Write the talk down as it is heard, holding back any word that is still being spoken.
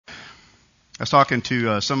I was talking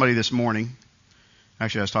to somebody this morning.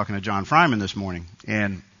 Actually, I was talking to John Fryman this morning,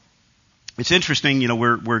 and it's interesting.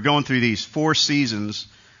 We're going through these 4 seasons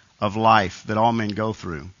of life that all men go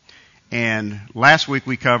through. And last week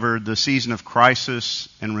we covered the season of crisis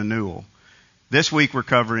and renewal. This week we're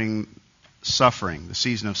covering suffering, the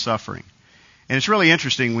season of suffering. And it's really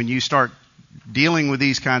interesting when you start dealing with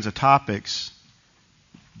these kinds of topics.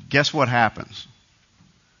 Guess what happens?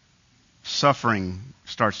 Suffering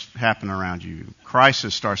starts happening around you.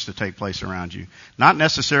 Crisis starts to take place around you. Not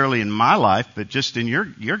necessarily in my life, but just in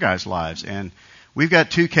your guys' lives. And we've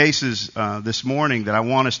got 2 cases this morning that I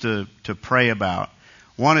want us to pray about.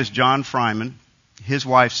 One is John Fryman. His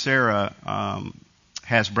wife Sarah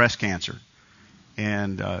has breast cancer,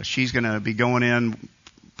 and she's going to be going in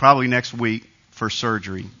probably next week for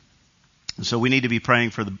surgery. And so we need to be praying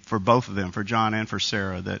for both of them, for John and for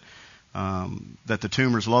Sarah, that the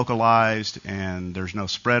tumor's localized and there's no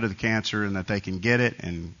spread of the cancer, and that they can get it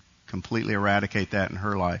and completely eradicate that in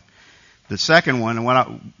her life. The second one, and what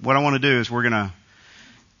I want to do is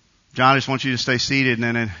John, I just want you to stay seated, and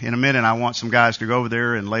then in a minute I want some guys to go over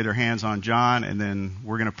there and lay their hands on John, and then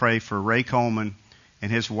we're going to pray for Ray Coleman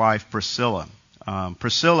and his wife Priscilla.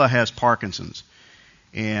 Priscilla has Parkinson's,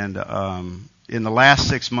 and in the last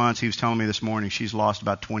 6 months, he was telling me this morning, she's lost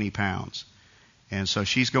about 20 pounds. And so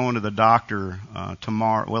she's going to the doctor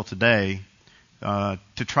today,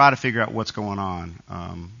 to try to figure out what's going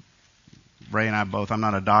on. Ray and I both, I'm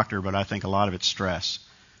not a doctor, but I think a lot of it's stress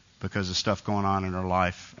because of stuff going on in her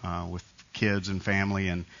life with kids and family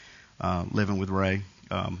and living with Ray.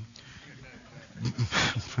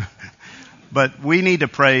 But we need to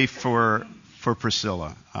pray for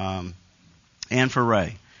Priscilla and for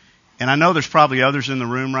Ray. And I know there's probably others in the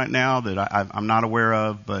room right now that I'm not aware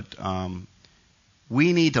of, but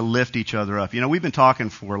we need to lift each other up. We've been talking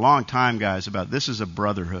for a long time, guys, about this is a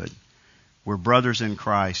brotherhood. We're brothers in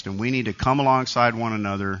Christ, and we need to come alongside one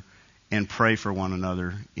another and pray for one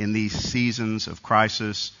another in these seasons of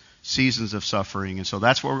crisis, seasons of suffering. And so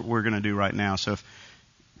that's what we're going to do right now. So if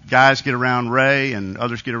guys get around Ray and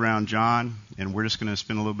others get around John, and we're just going to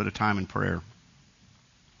spend a little bit of time in prayer.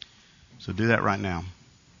 So do that right now.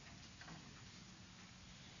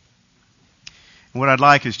 And what I'd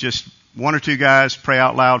like is just 1 or 2 guys pray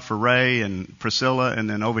out loud for Ray and Priscilla, and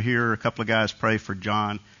then over here a couple of guys pray for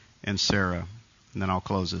John and Sarah. And then I'll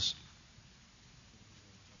close this.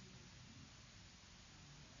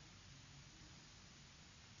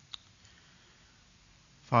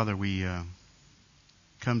 Father, we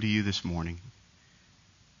come to you this morning,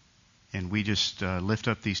 and we just lift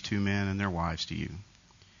up these 2 men and their wives to you.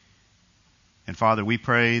 And Father, we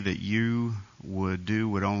pray that you would do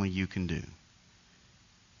what only you can do,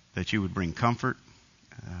 that you would bring comfort,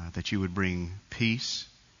 that you would bring peace,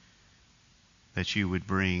 that you would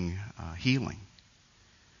bring healing.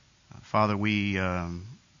 Father, we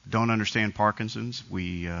don't understand Parkinson's.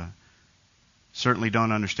 We certainly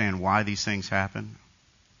don't understand why these things happen.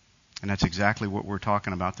 And that's exactly what we're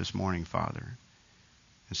talking about this morning, Father.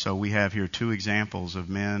 And so we have here 2 examples of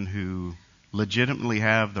men who legitimately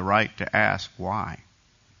have the right to ask, why?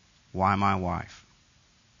 Why my wife?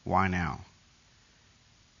 Why now?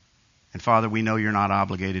 And Father, we know you're not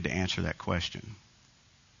obligated to answer that question.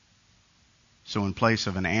 So in place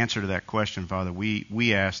of an answer to that question, Father,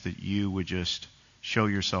 we ask that you would just show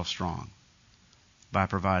yourself strong by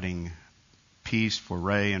providing peace for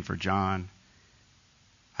Ray and for John.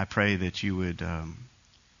 I pray that you would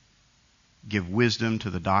give wisdom to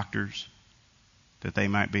the doctors, that they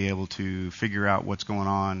might be able to figure out what's going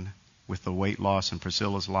on with the weight loss in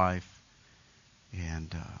Priscilla's life,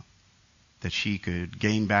 and that she could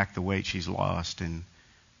gain back the weight she's lost, and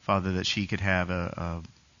Father, that she could have a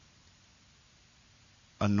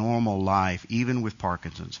normal life, even with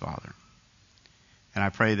Parkinson's, Father. And I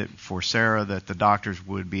pray that for Sarah, that the doctors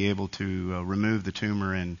would be able to remove the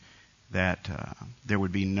tumor, and that there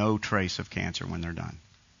would be no trace of cancer when they're done.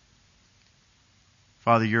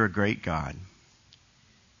 Father, you're a great God,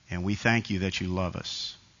 and we thank you that you love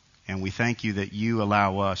us, and we thank you that you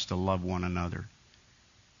allow us to love one another.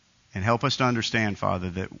 And help us to understand, Father,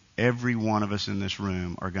 that every one of us in this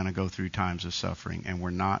room are going to go through times of suffering, and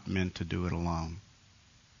we're not meant to do it alone.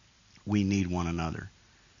 We need one another.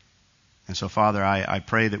 And so, Father, I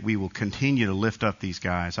pray that we will continue to lift up these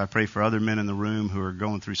guys. I pray for other men in the room who are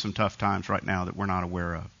going through some tough times right now that we're not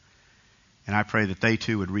aware of. And I pray that they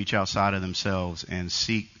too would reach outside of themselves and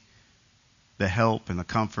seek the help and the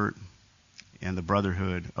comfort and the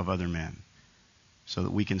brotherhood of other men so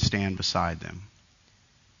that we can stand beside them.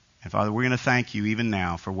 And Father, we're going to thank you even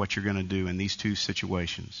now for what you're going to do in these 2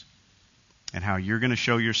 situations, and how you're going to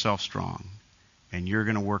show yourself strong, and you're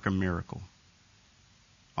going to work a miracle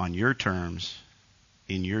on your terms,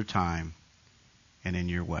 in your time, and in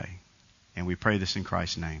your way. And we pray this in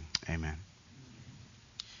Christ's name. Amen.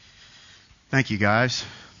 Thank you, guys.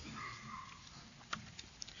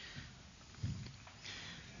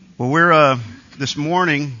 Well, we're this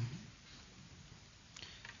morning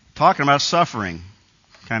talking about suffering.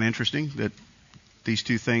 Kind of interesting that these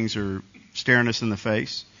two things are staring us in the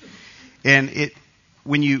face. And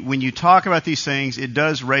when you talk about these things, it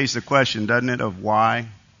does raise the question, doesn't it, of why?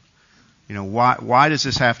 You know, why does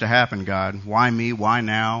this have to happen, God? Why me? Why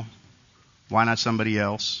now? Why not somebody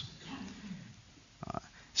else?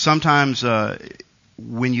 Sometimes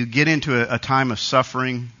when you get into a time of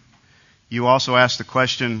suffering, you also ask the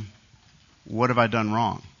question, what have I done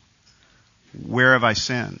wrong? Where have I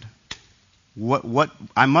sinned? What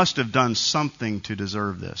I must have done something to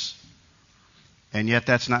deserve this. And yet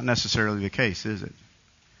that's not necessarily the case, is it?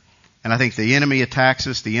 And I think the enemy attacks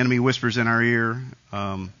us. The enemy whispers in our ear.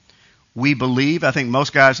 We believe, I think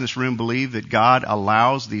most guys in this room believe that God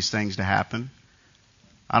allows these things to happen.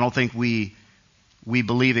 I don't think we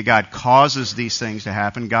believe that God causes these things to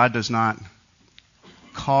happen. God does not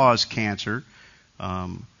cause cancer.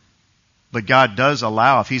 But God does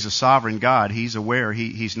allow, if He's a sovereign God, He's aware.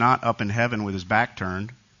 He's not up in heaven with His back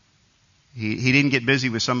turned. He didn't get busy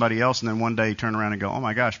with somebody else and then one day turn around and go, oh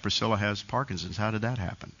my gosh, Priscilla has Parkinson's. How did that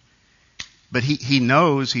happen? But He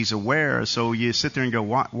knows, He's aware, so you sit there and go,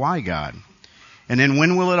 why God? And then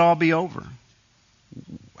when will it all be over?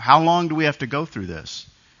 How long do we have to go through this?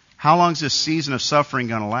 How long is this season of suffering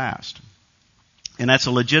going to last? And that's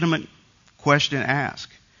a legitimate question to ask.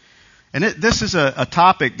 And this is a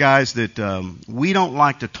topic, guys, that we don't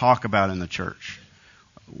like to talk about in the church.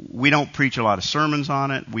 We don't preach a lot of sermons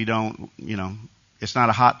on it. We don't, it's not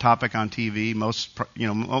a hot topic on TV.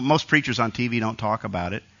 Most preachers on TV don't talk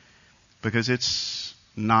about it because it's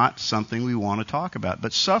not something we want to talk about.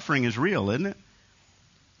 But suffering is real, isn't it?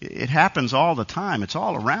 It happens all the time. It's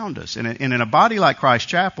all around us. And in a body like Christ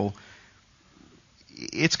Chapel,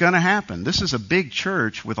 it's going to happen. This is a big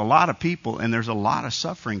church with a lot of people, and there's a lot of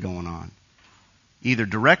suffering going on, either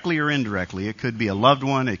directly or indirectly. It could be a loved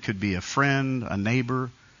one. It could be a friend, a neighbor.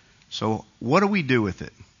 So what do we do with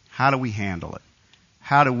it? How do we handle it?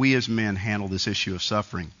 How do we as men handle this issue of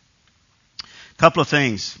suffering? A couple of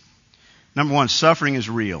things. Number one, suffering is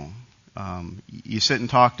real. You sit and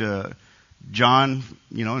talk to John,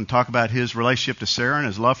 and talk about his relationship to Sarah and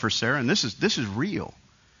his love for Sarah, and this is real.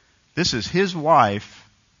 This is his wife,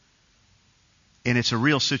 and it's a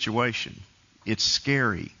real situation. It's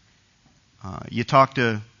scary. You talk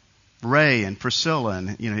to Ray and Priscilla,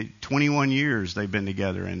 and 21 years they've been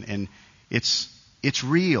together, and it's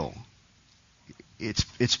real.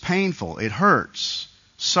 It's painful. It hurts.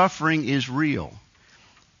 Suffering is real,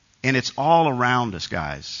 and it's all around us,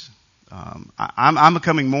 guys. I'm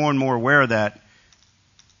becoming more and more aware of that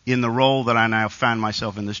in the role that I now find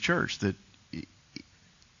myself in this church. That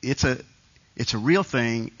it's a real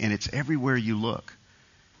thing, and it's everywhere you look.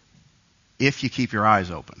 If you keep your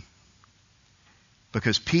eyes open.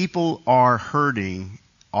 Because people are hurting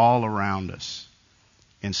all around us.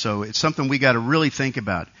 And so it's something we got to really think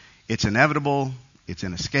about. It's inevitable. It's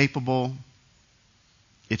inescapable.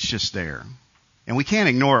 It's just there. And we can't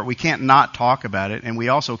ignore it. We can't not talk about it. And we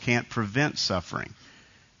also can't prevent suffering.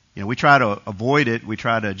 We try to avoid it. We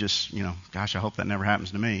try to just, gosh, I hope that never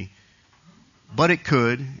happens to me. But it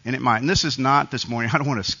could, and it might. And this is not this morning. I don't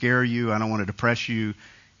want to scare you. I don't want to depress you.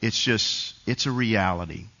 It's a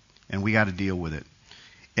reality. And we got to deal with it.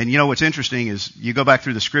 And what's interesting is you go back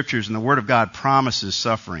through the scriptures and the Word of God promises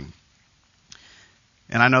suffering.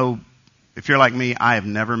 And I know if you're like me, I have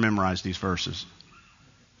never memorized these verses.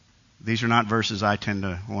 These are not verses I tend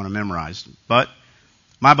to want to memorize. But,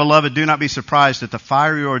 my beloved, do not be surprised at the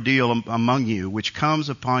fiery ordeal among you, which comes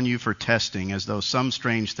upon you for testing, as though some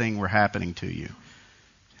strange thing were happening to you.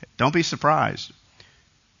 Don't be surprised.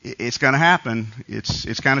 It's going to happen.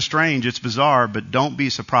 It's kind of strange. It's bizarre, but don't be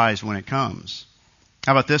surprised when it comes.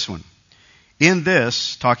 How about this one? In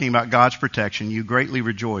this, talking about God's protection, you greatly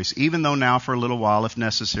rejoice, even though now for a little while, if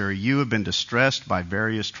necessary, you have been distressed by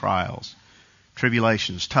various trials,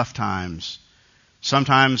 tribulations, tough times,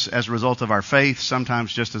 sometimes as a result of our faith,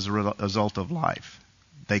 sometimes just as a result of life.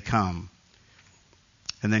 They come.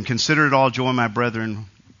 And then consider it all joy, my brethren,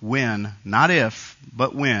 when, not if,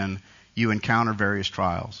 but when you encounter various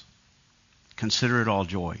trials. Consider it all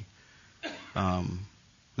joy.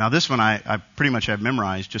 Now this one I pretty much have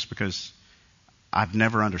memorized just because I've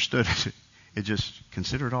never understood it. It just,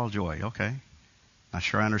 consider it all joy. Okay. Not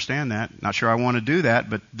sure I understand that. Not sure I want to do that,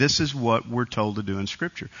 but this is what we're told to do in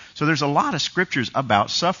Scripture. So there's a lot of Scriptures about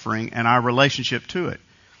suffering and our relationship to it.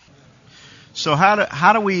 So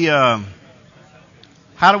how do we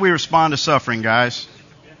respond to suffering, guys?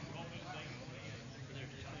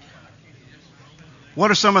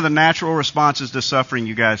 What are some of the natural responses to suffering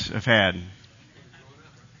you guys have had?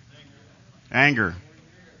 Anger.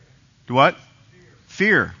 What?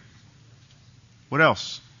 Fear. What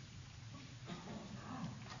else?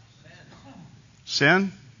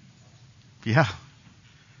 Sin? Yeah.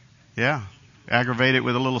 Yeah. Aggravate it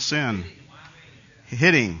with a little sin.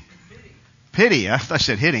 Hitting. Pity. I thought I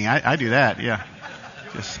said hitting. I do that. Yeah.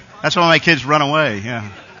 That's why my kids run away. Yeah.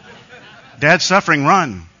 Dad's suffering.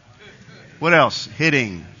 Run. What else?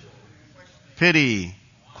 Hitting. Pity.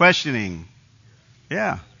 Questioning.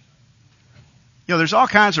 Yeah. There's all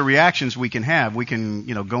kinds of reactions we can have. We can,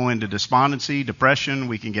 go into despondency, depression.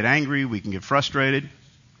 We can get angry. We can get frustrated.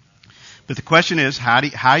 But the question is, how do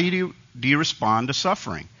you respond to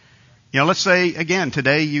suffering? Let's say, again,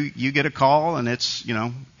 today you get a call and it's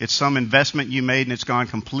some investment you made and it's gone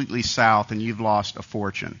completely south and you've lost a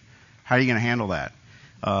fortune. How are you going to handle that?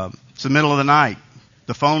 It's the middle of the night.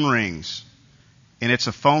 The phone rings. And it's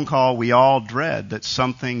a phone call we all dread that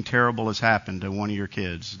something terrible has happened to one of your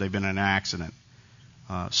kids. They've been in an accident.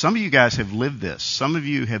 Some of you guys have lived this. Some of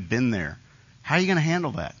you have been there. How are you going to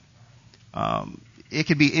handle that? It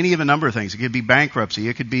could be any of a number of things. It could be bankruptcy.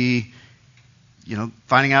 It could be,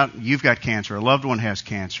 finding out you've got cancer, a loved one has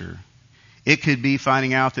cancer. It could be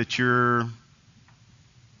finding out that your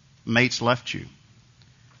mate's left you.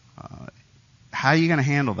 How are you going to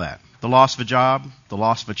handle that? The loss of a job, the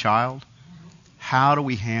loss of a child. How do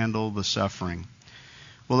we handle the suffering?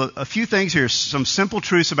 Well, a few things here. Some simple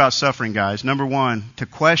truths about suffering, guys. Number one, to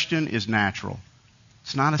question is natural.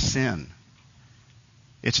 It's not a sin.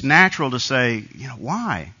 It's natural to say,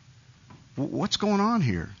 why? What's going on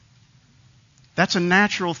here? That's a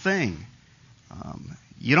natural thing.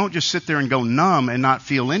 You don't just sit there and go numb and not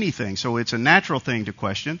feel anything. So it's a natural thing to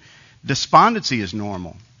question. Despondency is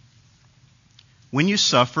normal. When you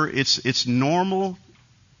suffer, it's normal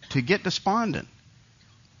to get despondent.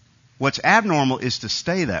 What's abnormal is to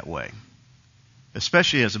stay that way,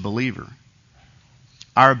 especially as a believer.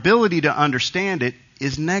 Our ability to understand it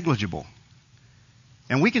is negligible.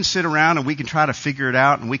 And we can sit around and we can try to figure it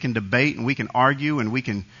out and we can debate and we can argue and we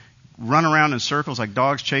can run around in circles like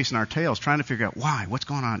dogs chasing our tails trying to figure out why, what's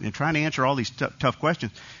going on, and trying to answer all these tough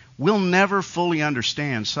questions. We'll never fully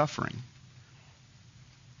understand suffering.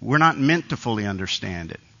 We're not meant to fully understand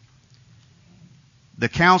it. The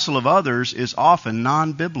counsel of others is often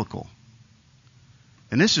non-biblical.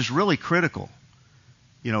 And this is really critical.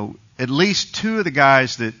 At least two of the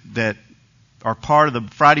guys that are part of the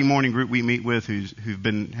Friday morning group we meet with who've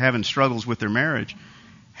been having struggles with their marriage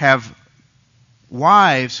have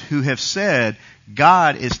wives who have said,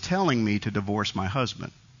 God is telling me to divorce my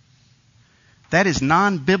husband. That is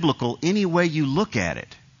non-biblical any way you look at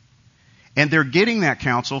it. And they're getting that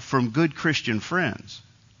counsel from good Christian friends.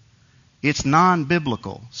 It's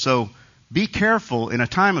non-biblical. So be careful. In a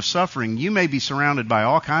time of suffering, you may be surrounded by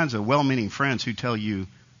all kinds of well-meaning friends who tell you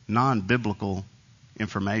non-biblical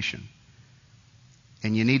information.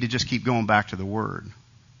 And you need to just keep going back to the Word.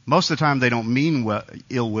 Most of the time they don't mean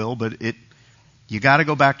ill will, but you got to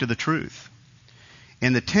go back to the truth.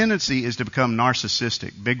 And the tendency is to become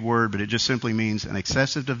narcissistic. Big word, but it just simply means an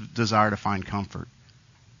excessive desire to find comfort.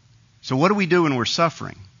 So what do we do when we're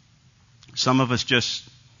suffering? Some of us just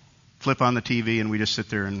flip on the TV and we just sit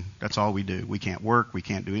there and that's all we do. We can't work. We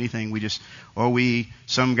can't do anything.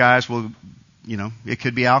 Some guys will, it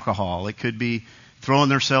could be alcohol. It could be throwing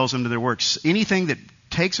themselves into their works. Anything that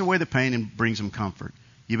takes away the pain and brings them comfort.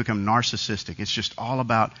 You become narcissistic. It's just all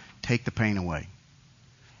about take the pain away.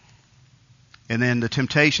 And then the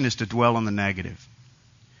temptation is to dwell on the negative.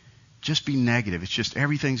 Just be negative. It's just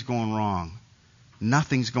everything's going wrong.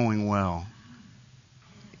 Nothing's going well.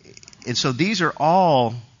 And so these are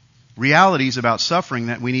all realities about suffering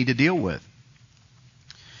that we need to deal with.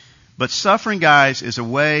 But suffering, guys, is a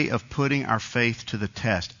way of putting our faith to the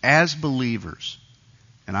test. As believers,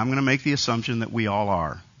 and I'm going to make the assumption that we all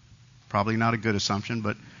are. Probably not a good assumption,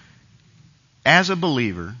 but as a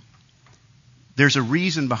believer, there's a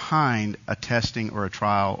reason behind a testing or a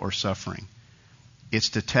trial or suffering. It's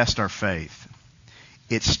to test our faith.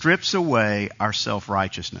 It strips away our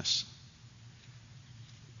self-righteousness.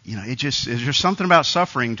 There's something about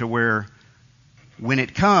suffering to where when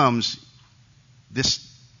it comes, this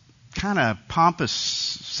kind of pompous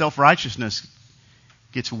self-righteousness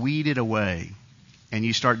gets weeded away and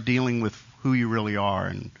you start dealing with who you really are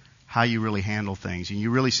and how you really handle things and you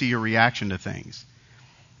really see your reaction to things.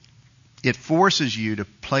 It forces you to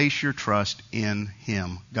place your trust in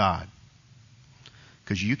Him, God,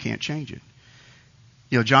 because you can't change it.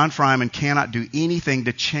 John Fryman cannot do anything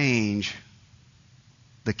to change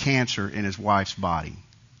the cancer in his wife's body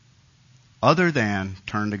other than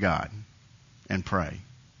turn to God and pray.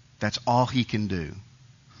 That's all he can do.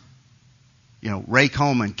 Ray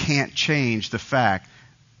Coleman can't change the fact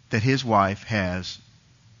that his wife has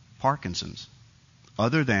Parkinson's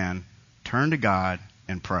other than turn to God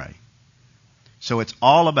and pray. So it's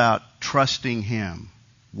all about trusting him,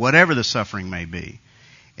 whatever the suffering may be.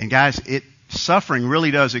 And guys, suffering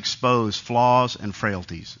really does expose flaws and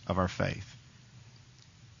frailties of our faith.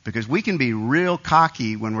 Because we can be real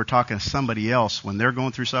cocky when we're talking to somebody else when they're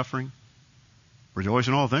going through suffering. Rejoice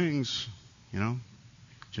in all things,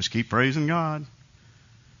 just keep praising God.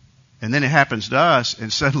 And then it happens to us,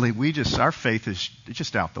 and suddenly our faith is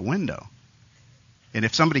just out the window. And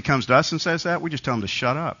if somebody comes to us and says that, we just tell them to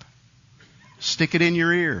shut up. Stick it in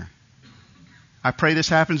your ear. I pray this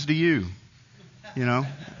happens to you.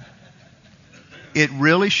 It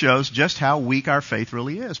really shows just how weak our faith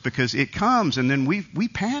really is, because it comes and then we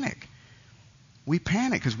panic. We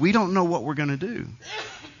panic because we don't know what we're going to do.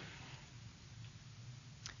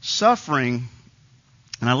 Suffering,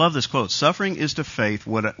 and I love this quote, suffering is to faith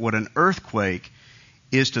what an earthquake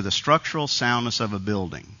is to the structural soundness of a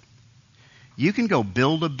building. You can go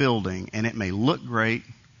build a building and it may look great,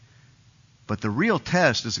 but the real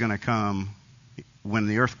test is going to come when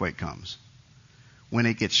the earthquake comes. When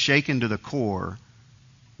it gets shaken to the core,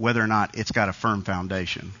 whether or not it's got a firm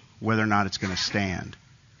foundation, whether or not it's going to stand.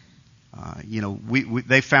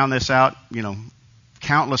 They found this out,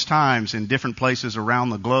 countless times in different places around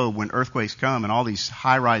the globe when earthquakes come and all these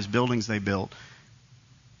high-rise buildings they built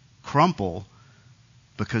crumple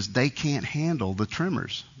because they can't handle the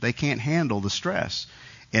tremors. They can't handle the stress.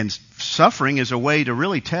 And suffering is a way to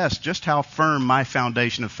really test just how firm my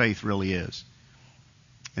foundation of faith really is.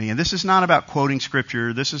 And again, this is not about quoting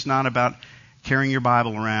Scripture. This is not about carrying your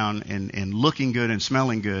Bible around and looking good and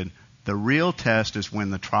smelling good. The real test is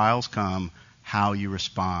when the trials come, how you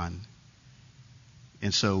respond.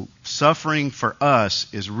 And so suffering for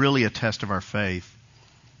us is really a test of our faith.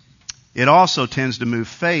 It also tends to move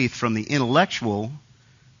faith from the intellectual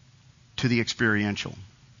to the experiential.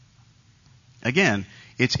 Again,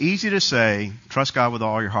 it's easy to say, trust God with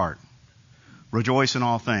all your heart. Rejoice in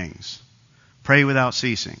all things. Pray without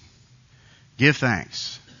ceasing. Give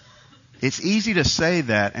thanks. It's easy to say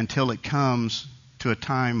that until it comes to a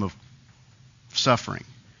time of suffering.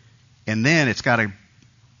 And then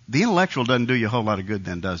the intellectual doesn't do you a whole lot of good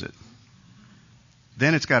then, does it?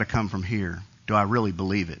 Then it's got to come from here. Do I really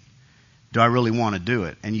believe it? Do I really want to do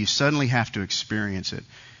it? And you suddenly have to experience it.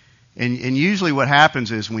 And usually what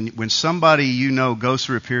happens is when somebody goes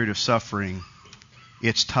through a period of suffering,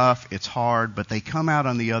 it's tough, it's hard, but they come out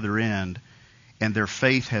on the other end and their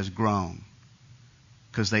faith has grown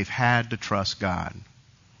because they've had to trust God.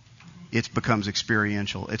 It becomes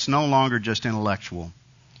experiential. It's no longer just intellectual.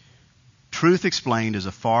 Truth explained is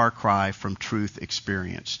a far cry from truth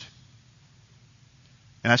experienced.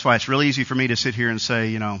 And that's why it's really easy for me to sit here and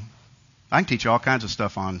say, I can teach you all kinds of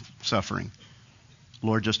stuff on suffering.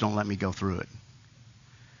 Lord, just don't let me go through it.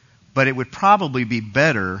 But it would probably be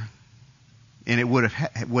better, and it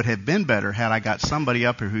would have been better had I got somebody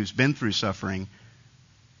up here who's been through suffering,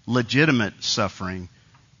 legitimate suffering,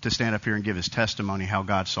 to stand up here and give his testimony how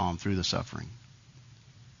God saw him through the suffering.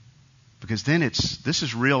 Because then this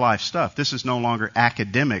is real life stuff. This is no longer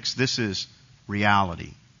academics. This is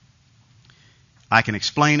reality. I can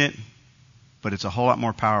explain it, but it's a whole lot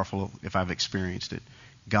more powerful if I've experienced it.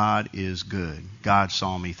 God is good. God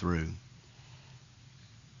saw me through.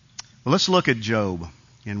 Well, let's look at Job.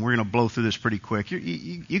 And we're going to blow through this pretty quick.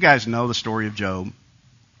 You guys know the story of Job.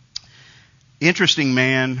 Interesting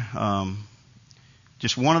man.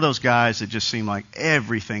 Just one of those guys that just seemed like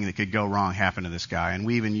everything that could go wrong happened to this guy. And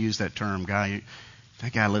we even use that term,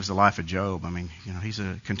 that guy lives the life of Job. I mean, he's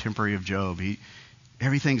a contemporary of Job.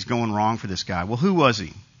 Everything's going wrong for this guy. Well, who was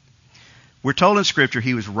he? We're told in Scripture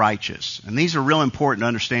he was righteous. And these are real important to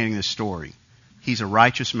understanding this story. He's a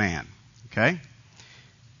righteous man. Okay?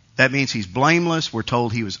 That means he's blameless. We're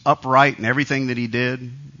told he was upright in everything that he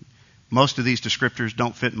did. Most of these descriptors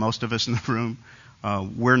don't fit most of us in the room.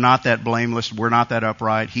 We're not that blameless. We're not that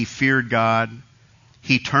upright. He feared God.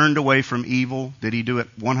 He turned away from evil. Did he do it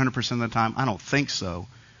 100% of the time? I don't think so.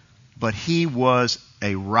 But he was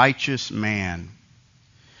a righteous man.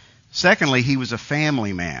 Secondly, he was a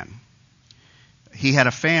family man. He had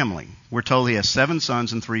a family. We're told he has 7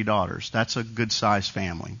 sons and 3 daughters. That's a good-sized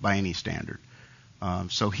family by any standard.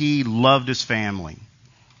 So he loved his family.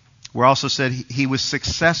 We're also said he was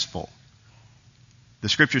successful. The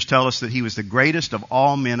Scriptures tell us that he was the greatest of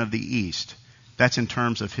all men of the East. That's in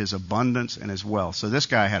terms of his abundance and his wealth. So this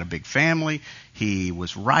guy had a big family. He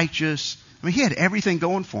was righteous. I mean, he had everything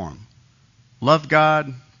going for him. Loved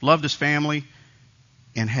God, loved his family,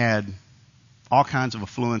 and had all kinds of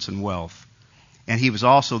affluence and wealth. And he was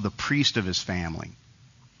also the priest of his family,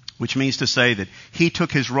 which means to say that he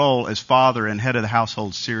took his role as father and head of the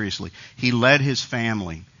household seriously. He led his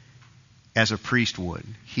family as a priest would.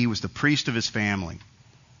 He was the priest of his family.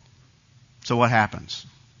 So what happens?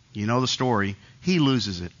 You know the story. He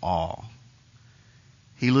loses it all.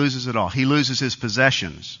 He loses it all. He loses his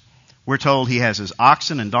possessions. We're told he has his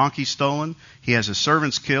oxen and donkeys stolen. He has his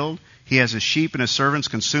servants killed. He has his sheep and his servants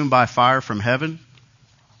consumed by fire from heaven.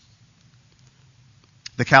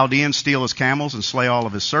 The Chaldeans steal his camels and slay all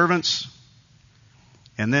of his servants.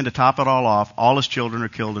 And then to top it all off, all his children are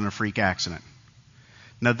killed in a freak accident.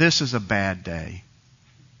 Now this is a bad day.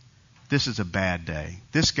 This is a bad day.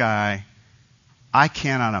 This guy, I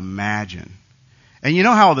cannot imagine. And you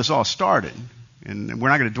know how this all started. And we're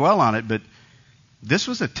not going to dwell on it, but this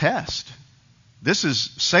was a test. This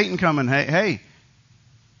is Satan coming, hey,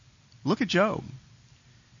 look at Job.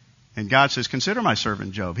 And God says, consider my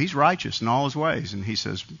servant Job. He's righteous in all his ways. And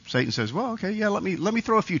Satan says, well, okay, yeah, let me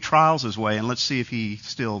throw a few trials his way and let's see if he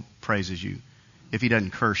still praises you, if he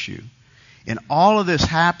doesn't curse you. And all of this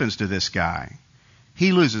happens to this guy.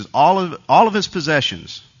 He loses all of his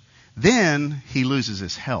possessions. Then he loses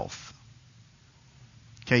his health.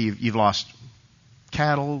 Okay, you've lost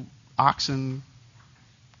cattle, oxen,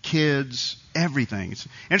 kids, everything. It's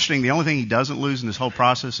interesting. The only thing he doesn't lose in this whole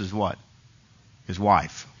process is what? His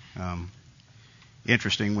wife.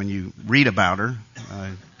 Interesting when you read about her.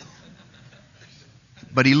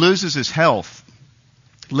 But he loses his health.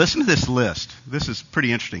 Listen to this list. This is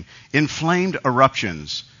pretty interesting. Inflamed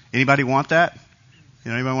eruptions. Anybody want that?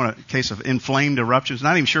 Anybody want a case of inflamed eruptions?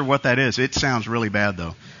 Not even sure what that is. It sounds really bad,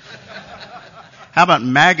 though. How about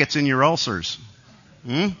maggots in your ulcers?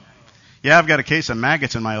 Yeah, I've got a case of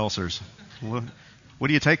maggots in my ulcers. What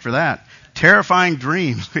do you take for that? Terrifying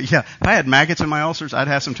dreams. Yeah, if I had maggots in my ulcers, I'd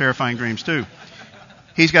have some terrifying dreams too.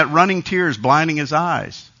 He's got running tears blinding his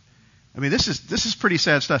eyes. I mean, this is pretty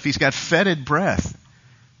sad stuff. He's got fetid breath.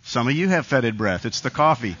 Some of you have fetid breath. It's the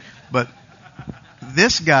coffee. But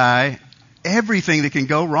this guy, everything that can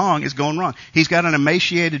go wrong is going wrong. He's got an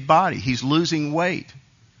emaciated body. He's losing weight.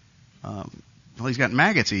 He's got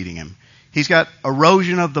maggots eating him. He's got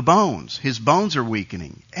erosion of the bones. His bones are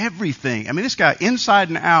weakening. Everything. I mean, this guy, inside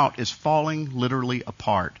and out, is falling literally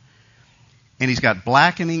apart. And he's got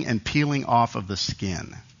blackening and peeling off of the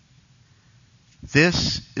skin.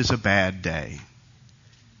 This is a bad day.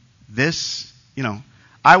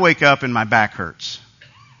 I wake up and my back hurts.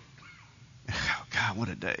 Oh, God, what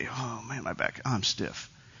a day. Oh, man, my back, I'm stiff.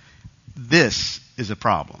 This is a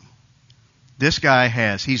problem. This guy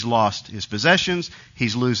he's lost his possessions.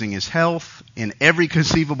 He's losing his health in every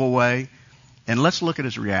conceivable way. And let's look at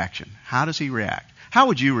his reaction. How does he react? How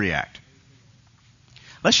would you react?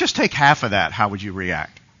 Let's just take half of that. How would you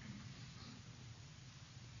react?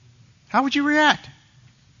 How would you react?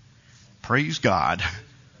 Praise God.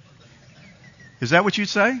 Is that what you'd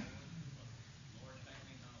say?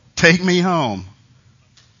 Take me home.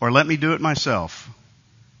 Or let me do it myself.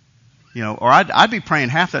 Or I'd be praying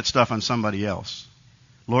half that stuff on somebody else.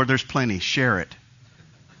 Lord, there's plenty. Share it.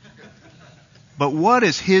 But what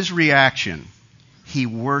is his reaction? He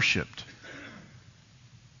worshiped.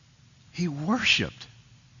 He worshiped.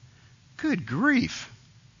 Good grief.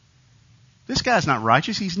 This guy's not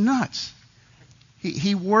righteous. He's nuts.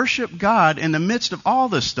 He worshiped God in the midst of all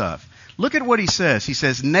this stuff. Look at what he says. He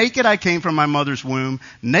says, naked I came from my mother's womb.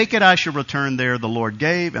 Naked I shall return there. The Lord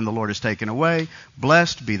gave and the Lord has taken away.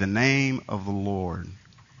 Blessed be the name of the Lord.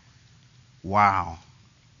 Wow.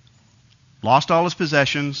 Lost all his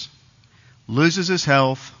possessions. Loses his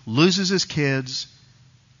health. Loses his kids.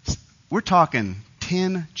 We're talking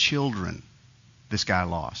 10 children this guy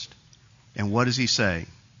lost. And what does he say?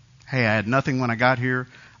 Hey, I had nothing when I got here.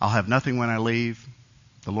 I'll have nothing when I leave.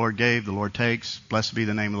 The Lord gave, the Lord takes. Blessed be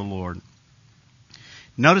the name of the Lord.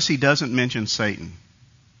 Notice he doesn't mention Satan.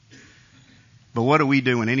 But what do we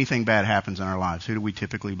do when anything bad happens in our lives? Who do we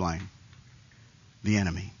typically blame? The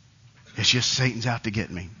enemy. It's just Satan's out to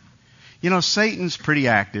get me. Satan's pretty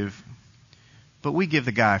active, but we give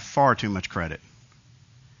the guy far too much credit.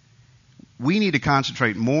 We need to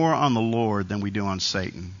concentrate more on the Lord than we do on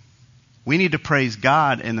Satan. We need to praise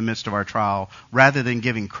God in the midst of our trial rather than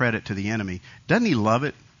giving credit to the enemy. Doesn't he love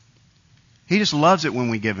it? He just loves it when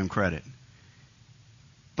we give him credit.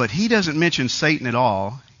 But he doesn't mention Satan at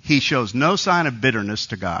all. He shows no sign of bitterness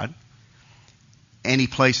to God. And he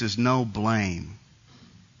places no blame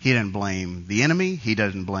He doesn't blame the enemy. He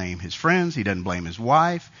doesn't blame his friends. He doesn't blame his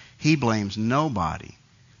wife. He blames nobody.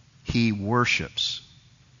 He worships.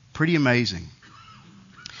 Pretty amazing.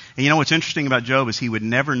 And you know what's interesting about Job is he would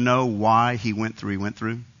never know why he went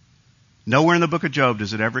through. Nowhere in the book of Job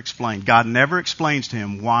does it ever explain. God never explains to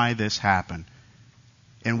him why this happened.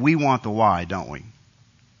 And we want the why, don't we?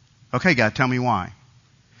 Okay, God, tell me why.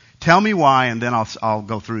 Tell me why, and then I'll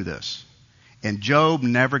go through this. And Job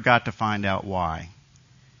never got to find out why.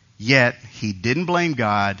 Yet, he didn't blame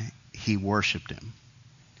God. He worshiped him.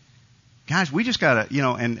 Guys, we just got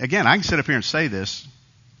to, and again, I can sit up here and say this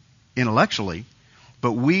intellectually,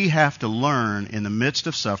 but we have to learn in the midst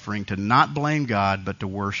of suffering to not blame God, but to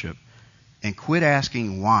worship. And quit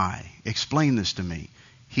asking why. Explain this to me.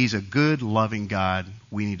 He's a good, loving God.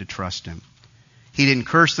 We need to trust him. He didn't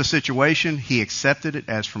curse the situation. He accepted it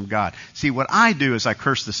as from God. See, what I do is I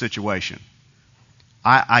curse the situation.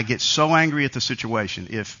 I get so angry at the situation.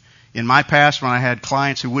 If in my past when I had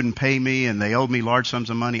clients who wouldn't pay me and they owed me large sums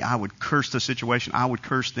of money, I would curse the situation. I would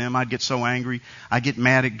curse them. I'd get so angry. I'd get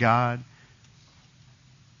mad at God.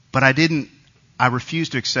 But I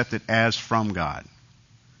refused to accept it as from God.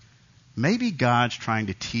 Maybe God's trying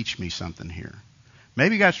to teach me something here.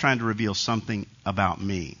 Maybe God's trying to reveal something about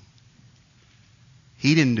me.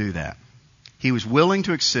 He didn't do that. He was willing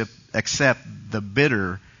to accept the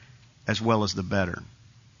bitter as well as the better.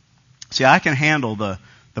 See, I can handle the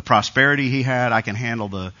prosperity he had. I can handle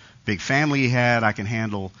the big family he had.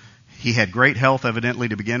 He had great health evidently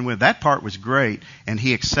to begin with. That part was great, and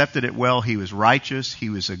he accepted it well. He was righteous. He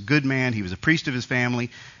was a good man. He was a priest of his family.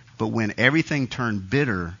 But when everything turned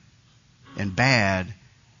bitter and bad,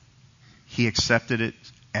 he accepted it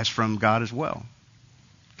as from God as well.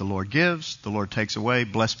 The Lord gives, the Lord takes away.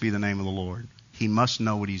 Blessed be the name of the Lord. He must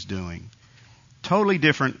know what he's doing. Totally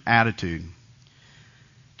different attitude.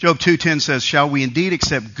 Job 2:10 says, "Shall we indeed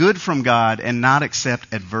accept good from God and not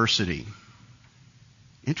accept adversity?"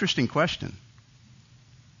 Interesting question.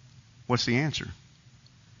 What's the answer?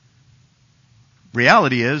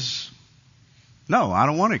 Reality is, no, I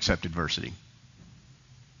don't want to accept adversity.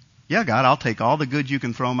 Yeah, God, I'll take all the good you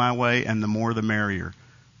can throw my way, and the more the merrier.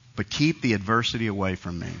 But keep the adversity away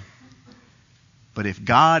from me. But if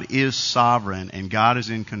God is sovereign and God is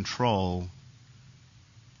in control,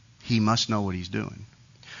 he must know what he's doing.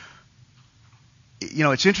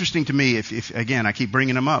 It's interesting to me if again, I keep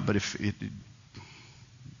bringing them up, but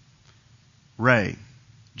Ray,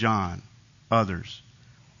 John, others.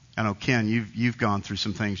 I know, Ken, you've gone through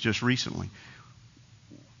some things just recently.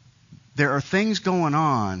 There are things going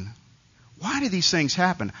on. Why do these things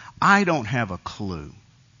happen? I don't have a clue.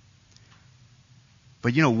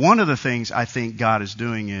 But one of the things I think God is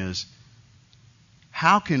doing is,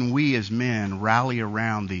 how can we as men rally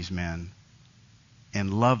around these men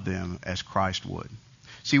and love them as Christ would?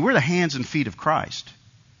 See, we're the hands and feet of Christ.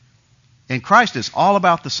 And Christ is all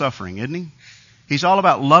about the suffering, isn't he? He's all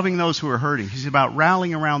about loving those who are hurting. He's about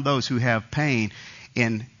rallying around those who have pain.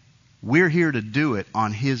 And we're here to do it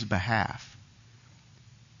on his behalf.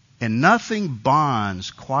 And nothing bonds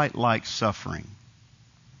quite like suffering.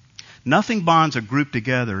 Nothing bonds a group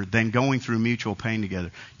together than going through mutual pain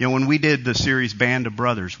together. When we did the series Band of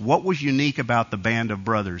Brothers, what was unique about the Band of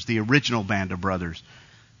Brothers, the original Band of Brothers,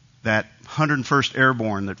 that 101st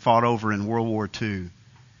Airborne that fought over in World War II?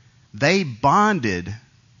 They bonded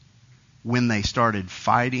when they started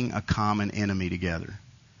fighting a common enemy together.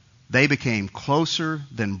 They became closer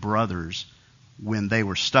than brothers when they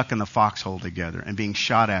were stuck in the foxhole together and being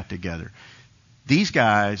shot at together. These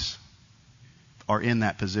guys are in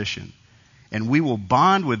that position. And we will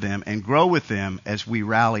bond with them and grow with them as we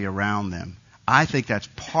rally around them. I think that's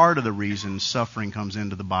part of the reason suffering comes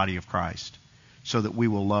into the body of Christ, so that we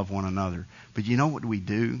will love one another. But you know what we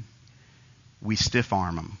do? We stiff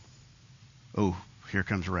arm them. Oh, here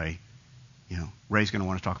comes Ray. Ray's going to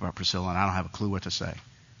want to talk about Priscilla, and I don't have a clue what to say.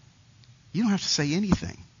 You don't have to say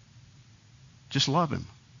anything. Just love him.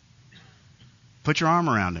 Put your arm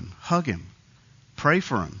around him. Hug him. Pray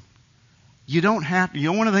for him. You don't have,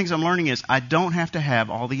 one of the things I'm learning is I don't have to have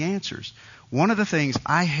all the answers. One of the things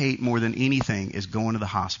I hate more than anything is going to the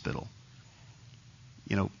hospital.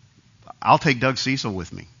 I'll take Doug Cecil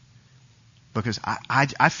with me because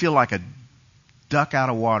I feel like a duck out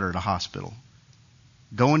of water at a hospital.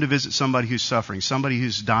 Going to visit somebody who's suffering, somebody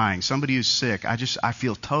who's dying, somebody who's sick. I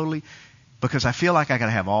feel totally, because I feel like I got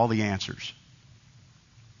to have all the answers.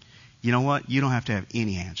 You know what? You don't have to have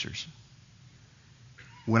any answers.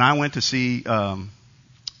 When I went to see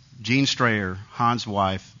Jean Strayer, Hans'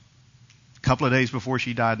 wife, a couple of days before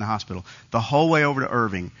she died in the hospital, the whole way over to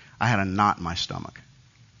Irving, I had a knot in my stomach.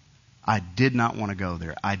 I did not want to go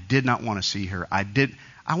there. I did not want to see her. I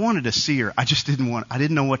wanted to see her. I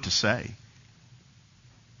didn't know what to say.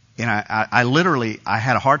 And I literally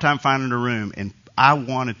had a hard time finding a room, and I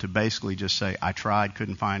wanted to basically just say, I tried,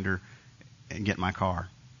 couldn't find her, and get in my car.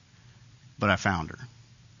 But I found her.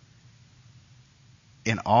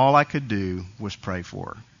 And all I could do was pray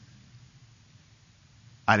for her.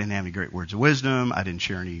 I didn't have any great words of wisdom. I didn't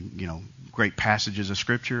share any, great passages of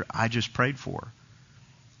Scripture. I just prayed for her.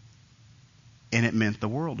 And it meant the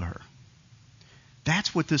world to her.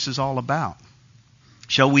 That's what this is all about.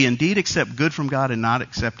 Shall we indeed accept good from God and not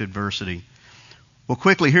accept adversity? Well,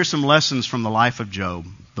 quickly, here's some lessons from the life of Job,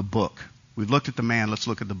 the book. We've looked at the man. Let's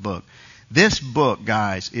look at the book. This book,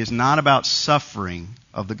 guys, is not about suffering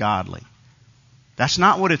of the godly. That's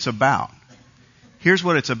not what it's about. Here's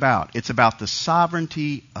what it's about. It's about the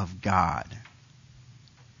sovereignty of God.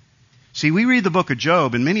 See, we read the book of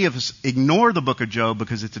Job, and many of us ignore the book of Job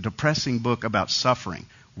because it's a depressing book about suffering.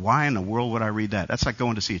 Why in the world would I read that? That's like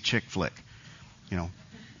going to see a chick flick.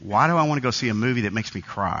 Why do I want to go see a movie that makes me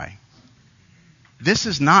cry? This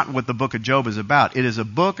is not what the book of Job is about. It is a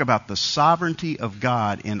book about the sovereignty of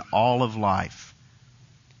God in all of life.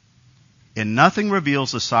 And nothing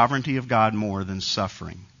reveals the sovereignty of God more than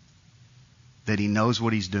suffering. That He knows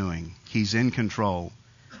what He's doing. He's in control.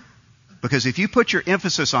 Because if you put your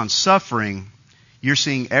emphasis on suffering, you're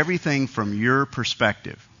seeing everything from your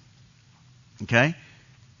perspective. Okay?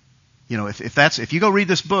 If you go read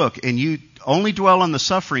this book and you only dwell on the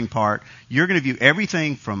suffering part, you're going to view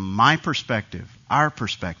everything from my perspective, our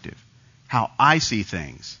perspective, how I see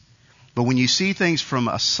things. But when you see things from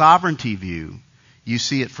a sovereignty view, you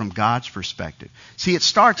see it from God's perspective. See, it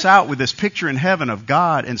starts out with this picture in heaven of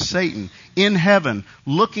God and Satan in heaven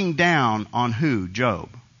looking down on who? Job.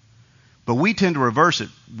 But we tend to reverse it.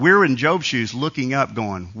 We're in Job's shoes looking up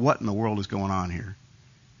going, what in the world is going on here?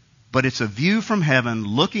 But it's a view from heaven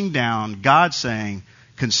looking down, God saying,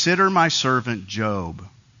 consider my servant Job.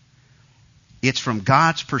 It's from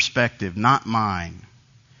God's perspective, not mine.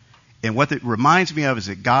 And what it reminds me of is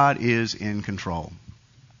that God is in control.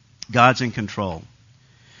 God's in control.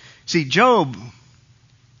 See, God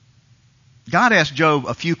asked Job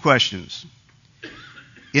a few questions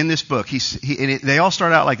in this book. They all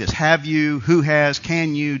start out like this. Have you? Who has?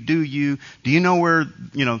 Can you? Do you? Do you know where,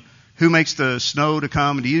 who makes the snow to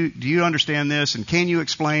come? Do you understand this? And can you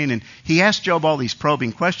explain? And he asked Job all these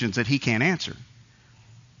probing questions that he can't answer.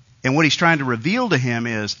 And what he's trying to reveal to him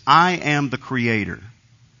is, I am the creator.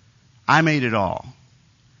 I made it all.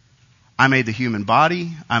 I made the human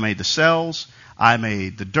body. I made the cells. I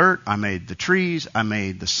made the dirt. I made the trees. I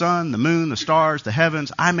made the sun, the moon, the stars, the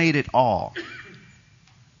heavens. I made it all.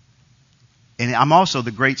 And I'm also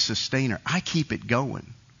the great sustainer. I keep it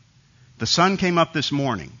going. The sun came up this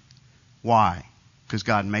morning. Why? Because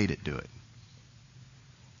God made it do it.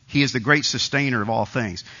 He is the great sustainer of all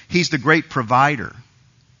things. He's the great provider.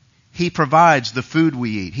 He provides the food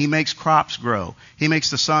we eat. He makes crops grow. He makes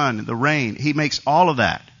the sun, the rain. He makes all of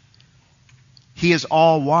that. He is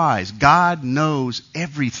all wise. God knows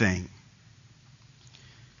everything.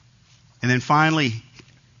 And then finally,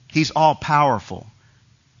 He's all powerful.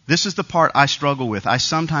 This is the part I struggle with. I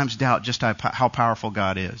sometimes doubt just how powerful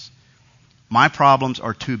God is. My problems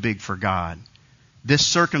are too big for God. This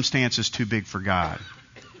circumstance is too big for God.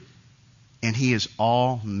 And He is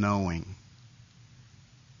all-knowing.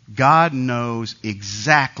 God knows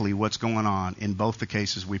exactly what's going on in both the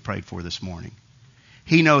cases we prayed for this morning.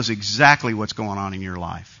 He knows exactly what's going on in your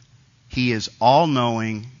life. He is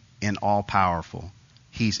all-knowing and all-powerful.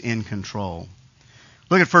 He's in control.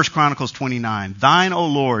 Look at 1 Chronicles 29. Thine, O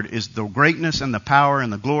Lord, is the greatness and the power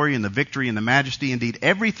and the glory and the victory and the majesty, indeed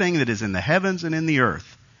everything that is in the heavens and in the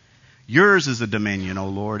earth. Yours is the dominion, O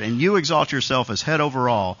Lord, and you exalt yourself as head over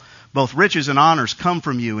all. Both riches and honors come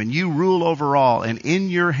from you, and you rule over all. And in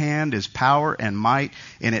your hand is power and might,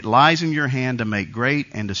 and it lies in your hand to make great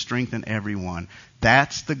and to strengthen everyone.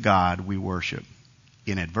 That's the God we worship.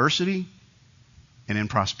 In adversity and in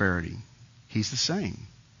prosperity. He's the same.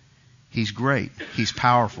 He's great. He's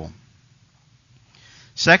powerful.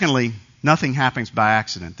 Secondly, nothing happens by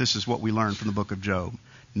accident. This is what we learned from the book of Job.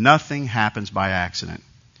 Nothing happens by accident.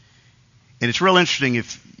 And it's real interesting.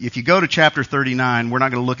 If you go to chapter 39, we're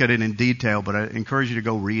not going to look at it in detail, but I encourage you to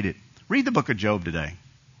go read it. Read the book of Job today.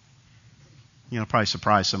 Probably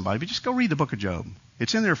surprise somebody, but just go read the book of Job.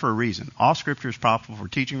 It's in there for a reason. All Scripture is profitable for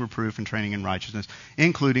teaching, reproof, and training in righteousness,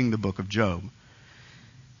 including the book of Job.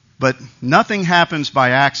 But nothing happens by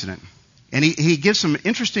accident. And he gives some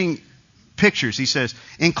interesting pictures. He says,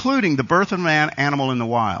 including the birth of an animal in the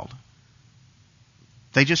wild.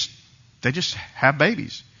 They just have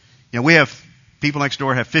babies. We have People next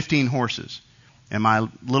door have 15 horses. And my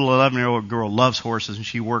little 11-year-old girl loves horses, and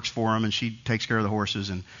she works for them, and she takes care of the horses.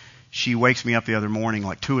 And she wakes me up the other morning,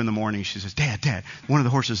 like 2 a.m. She says, Dad, one of the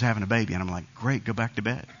horses is having a baby. And I'm like, great, go back to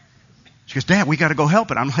bed. She goes, Dad, we got to go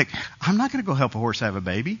help it. I'm like, I'm not going to go help a horse have a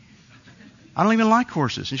baby. I don't even like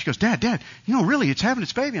horses. And she goes, Dad, really, it's having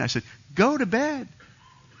its baby. And I said, go to bed.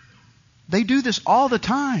 They do this all the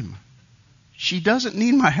time. She doesn't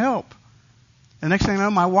need my help. The next thing I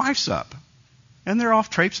know, my wife's up. And they're off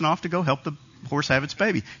traipsing off to go help the horse have its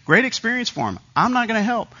baby. Great experience for them. I'm not going to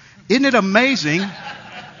help. Isn't it amazing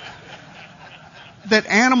that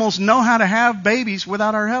animals know how to have babies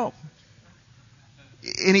without our help?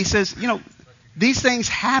 And he says, these things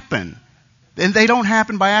happen. And they don't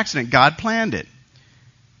happen by accident. God planned it.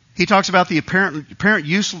 He talks about the apparent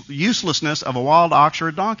uselessness of a wild ox or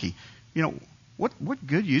a donkey. What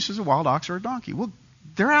good use is a wild ox or a donkey? Well,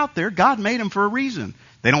 they're out there. God made them for a reason.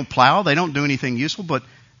 They don't plow. They don't do anything useful, but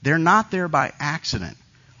they're not there by accident.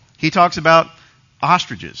 He talks about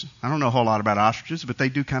ostriches. I don't know a whole lot about ostriches, but they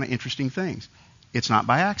do kind of interesting things. It's not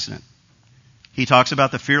by accident. He talks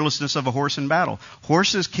about the fearlessness of a horse in battle.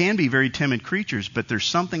 Horses can be very timid creatures, but there's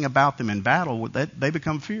something about them in battle that they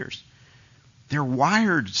become fierce. They're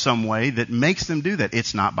wired some way that makes them do that.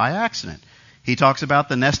 It's not by accident. He talks about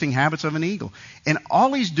the nesting habits of an eagle. And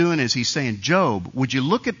all he's doing is he's saying, Job, would you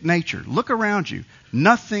look at nature? Look around you.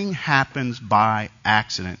 Nothing happens by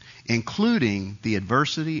accident, including the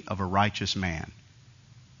adversity of a righteous man.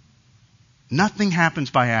 Nothing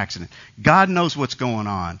happens by accident. God knows what's going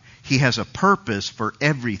on. He has a purpose for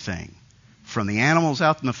everything, from the animals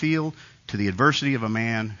out in the field to the adversity of a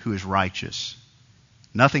man who is righteous.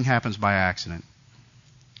 Nothing happens by accident.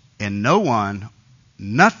 And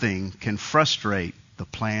nothing can frustrate the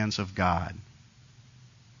plans of God.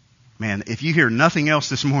 Man, if you hear nothing else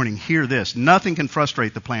this morning, hear this. Nothing can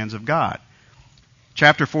frustrate the plans of God.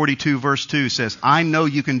 Chapter 42, verse 2 says, I know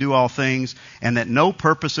you can do all things, and that no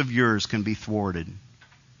purpose of yours can be thwarted.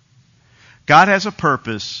 God has a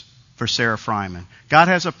purpose for Sarah Fryman. God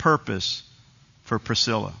has a purpose for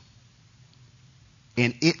Priscilla.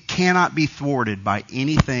 And it cannot be thwarted by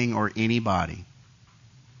anything or anybody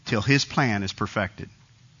till His plan is perfected.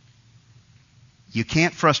 You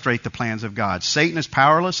can't frustrate the plans of God. Satan is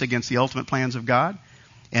powerless against the ultimate plans of God,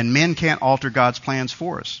 and men can't alter God's plans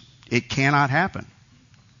for us. It cannot happen.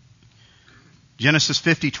 Genesis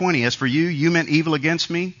 50:20, as for you, you meant evil against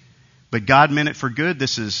me, but God meant it for good.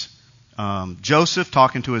 This is Joseph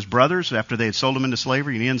talking to his brothers after they had sold him into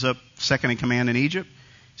slavery, and he ends up second in command in Egypt.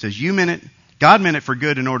 He says, God meant it for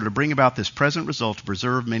good in order to bring about this present result to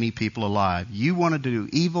preserve many people alive. You wanted to do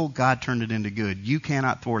evil, God turned it into good. You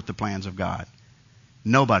cannot thwart the plans of God.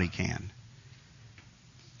 Nobody can.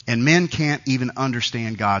 And men can't even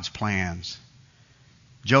understand God's plans.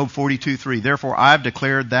 Job 42:3, therefore I have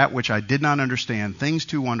declared that which I did not understand, things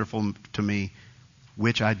too wonderful to me,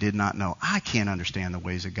 which I did not know. I can't understand the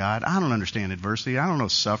ways of God. I don't understand adversity. I don't know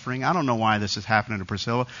suffering. I don't know why this is happening to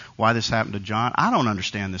Priscilla, why this happened to John. I don't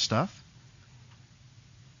understand this stuff.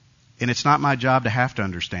 And it's not my job to have to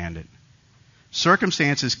understand it.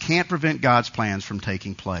 Circumstances can't prevent God's plans from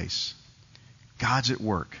taking place. God's at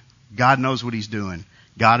work. God knows what He's doing.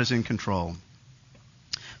 God is in control.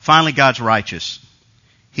 Finally, God's righteous.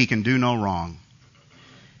 He can do no wrong.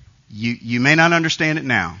 You may not understand it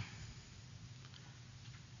now,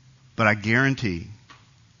 but I guarantee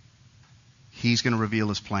He's going to reveal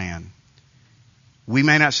His plan. We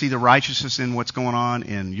may not see the righteousness in what's going on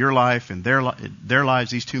in your life and their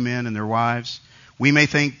lives, these two men and their wives. We may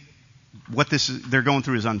think what they're going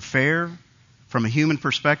through is unfair from a human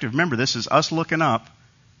perspective. Remember, this is us looking up.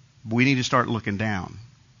 We need to start looking down.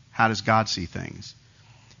 How does God see things?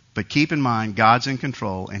 But keep in mind, God's in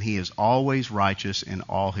control, and He is always righteous in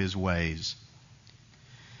all His ways.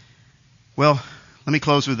 Well, let me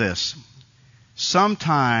close with this.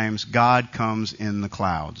 Sometimes God comes in the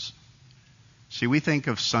clouds. See, we think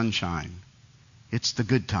of sunshine. It's the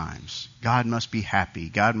good times. God must be happy.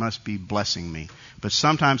 God must be blessing me. But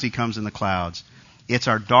sometimes He comes in the clouds. It's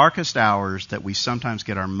our darkest hours that we sometimes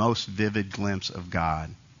get our most vivid glimpse of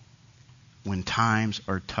God. When times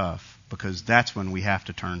are tough, because that's when we have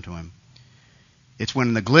to turn to Him. It's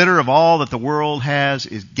when the glitter of all that the world has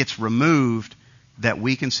gets removed that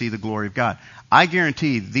we can see the glory of God. I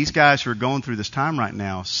guarantee these guys who are going through this time right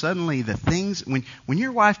now, suddenly the things, when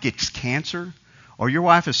your wife gets cancer, or your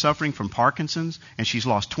wife is suffering from Parkinson's and she's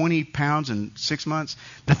lost 20 pounds in 6 months,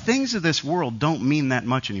 the things of this world don't mean that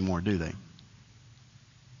much anymore, do they?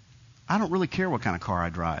 I don't really care what kind of car I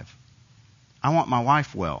drive. I want my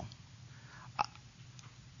wife well.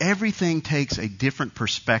 Everything takes a different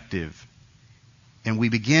perspective and we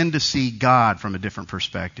begin to see God from a different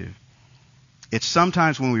perspective. It's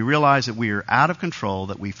sometimes when we realize that we are out of control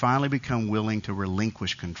that we finally become willing to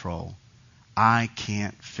relinquish control. I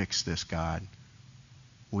can't fix this, God.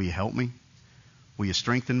 Will you help me? Will you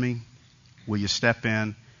strengthen me? Will you step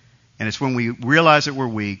in? And it's when we realize that we're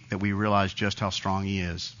weak that we realize just how strong He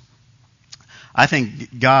is. I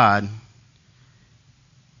think God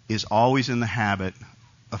is always in the habit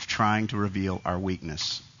of trying to reveal our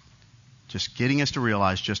weakness. Just getting us to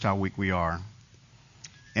realize just how weak we are.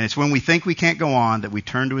 And it's when we think we can't go on that we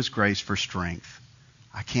turn to His grace for strength.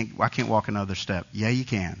 I can't walk another step. Yeah, you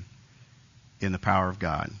can. In the power of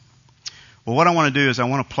God. Well, what I want to do is I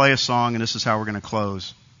want to play a song, and this is how we're going to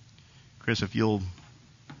close. Chris, if you'll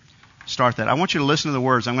start that. I want you to listen to the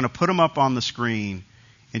words. I'm going to put them up on the screen,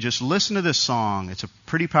 and just listen to this song. It's a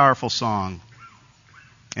pretty powerful song,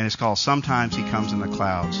 and it's called Sometimes He Comes in the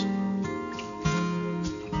Clouds.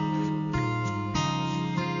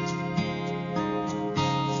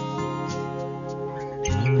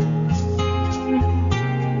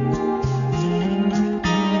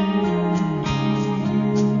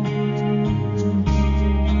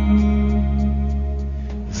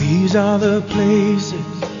 These are the places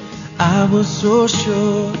I was so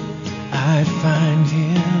sure I'd find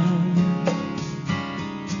Him.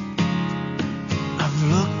 I've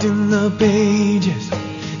looked in the pages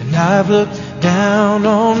and I've looked down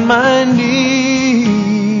on my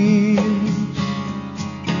knees.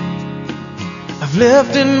 I've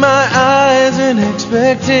lifted my eyes in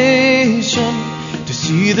expectation to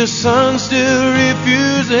see the sun still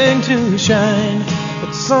refusing to shine.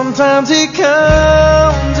 But sometimes He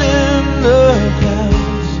comes in the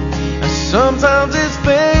clouds, and sometimes His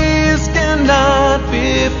face cannot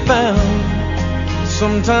be found.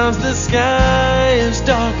 Sometimes the sky is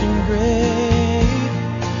dark and gray,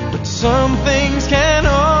 but some things can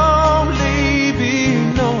only be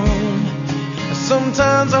known. And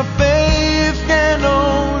sometimes our faith can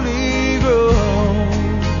only grow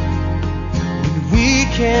when we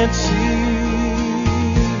can't see.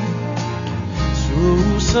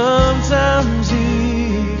 So sometimes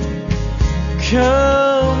He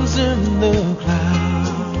comes in the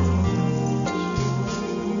clouds.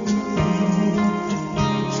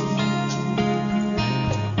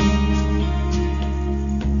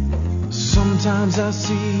 Sometimes I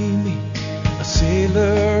see me, a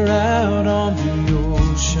sailor out on the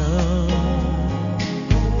ocean,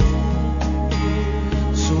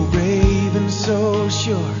 so brave and so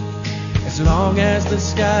sure, as long as the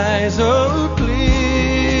skies are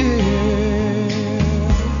clear.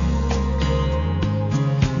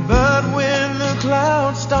 But when the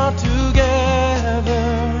clouds start to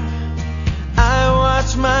gather, I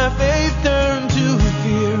watch my faith turn to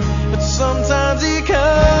fear. But sometimes He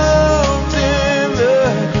comes in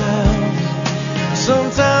the clouds.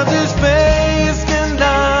 Sometimes His face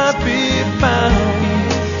cannot be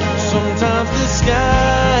found. Sometimes the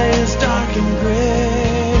sky is dark and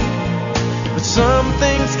gray, but some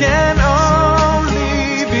things can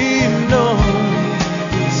only be known.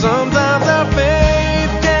 Sometimes our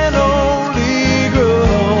faith can only grow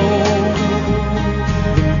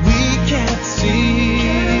when we can't see.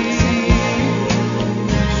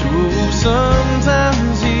 So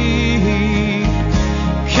sometimes He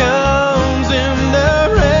comes in the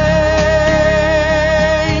rain,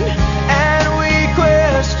 and we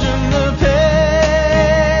question the pain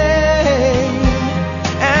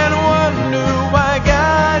and wonder why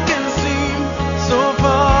God can seem so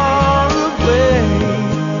far away.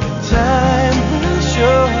 Time will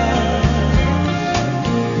show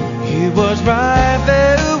He was right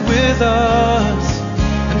there with us.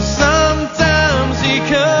 And sometimes He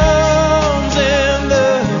comes in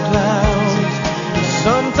the clouds.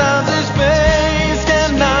 Sometimes His face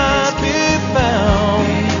cannot be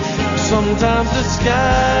found. Sometimes the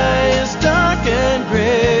sky is dark and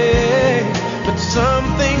gray, but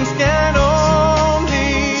some things can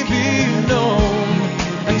only be known.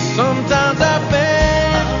 And sometimes our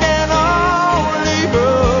faith can only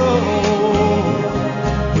grow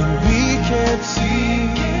when we can't see.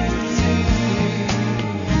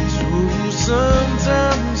 So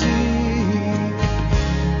sometimes He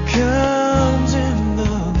comes in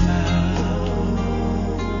the clouds.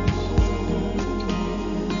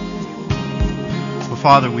 Well,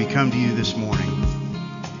 Father, we come to You this morning,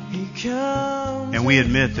 He comes and we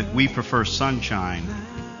admit that we prefer sunshine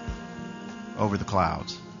over the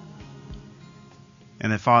clouds.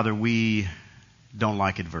 And that, Father, we don't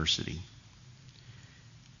like adversity.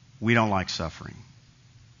 We don't like suffering.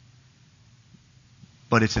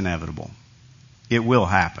 But it's inevitable. It will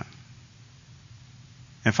happen.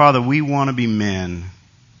 And Father, we want to be men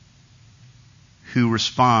who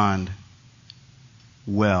respond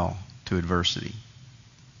well to adversity.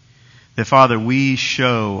 That, Father, we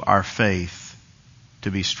show our faith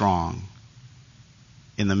to be strong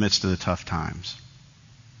in the midst of the tough times.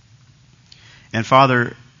 And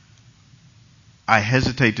Father, I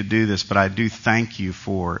hesitate to do this, but I do thank you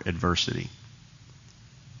for adversity.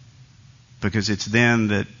 Because it's then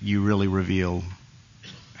that you really reveal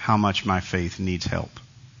how much my faith needs help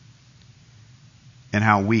and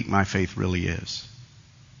how weak my faith really is.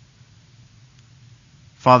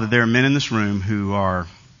 Father, there are men in this room who are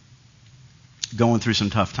going through some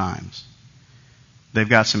tough times. They've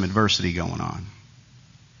got some adversity going on.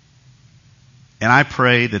 And I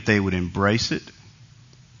pray that they would embrace it.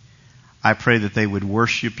 I pray that they would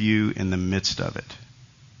worship you in the midst of it.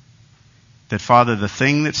 That, Father, the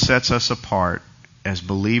thing that sets us apart as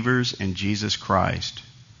believers in Jesus Christ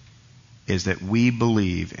is that we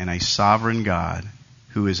believe in a sovereign God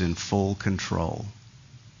who is in full control,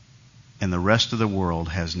 and the rest of the world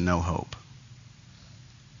has no hope.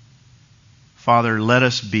 Father, let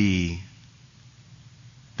us be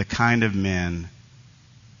the kind of men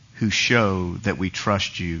who show that we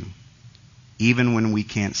trust you even when we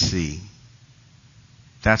can't see.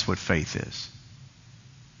 That's what faith is.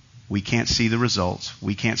 We can't see the results.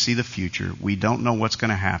 We can't see the future. We don't know what's going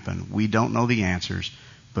to happen. We don't know the answers,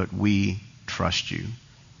 but we trust you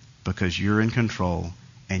because you're in control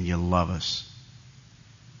and you love us.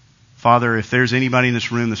 Father, if there's anybody in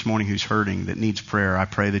this room this morning who's hurting, that needs prayer, I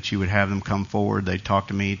pray that you would have them come forward. They'd talk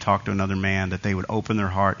to me, talk to another man, that they would open their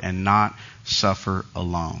heart and not suffer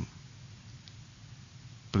alone.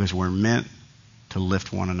 Because we're meant to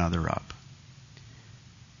lift one another up.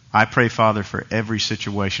 I pray, Father, for every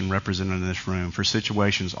situation represented in this room, for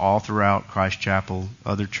situations all throughout Christ Chapel,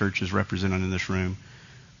 other churches represented in this room.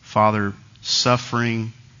 Father,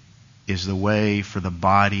 suffering is the way for the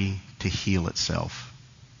body to heal itself.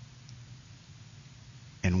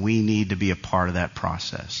 And we need to be a part of that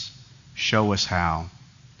process. Show us how.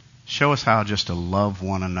 Show us how just to love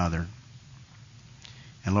one another.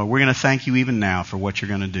 And Lord, we're going to thank you even now for what you're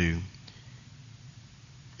going to do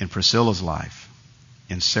in Priscilla's life,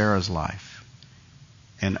 in Sarah's life,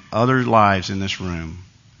 and other lives in this room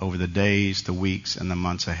over the days, the weeks, and the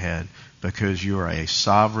months ahead, because you are a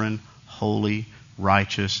sovereign, holy,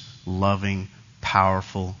 righteous, loving,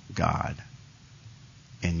 powerful God.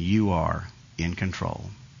 And you are in control.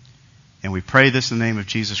 And we pray this in the name of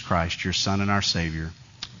Jesus Christ, your Son and our Savior.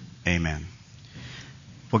 Amen.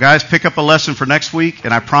 Well, guys, pick up a lesson for next week,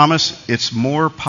 and I promise it's more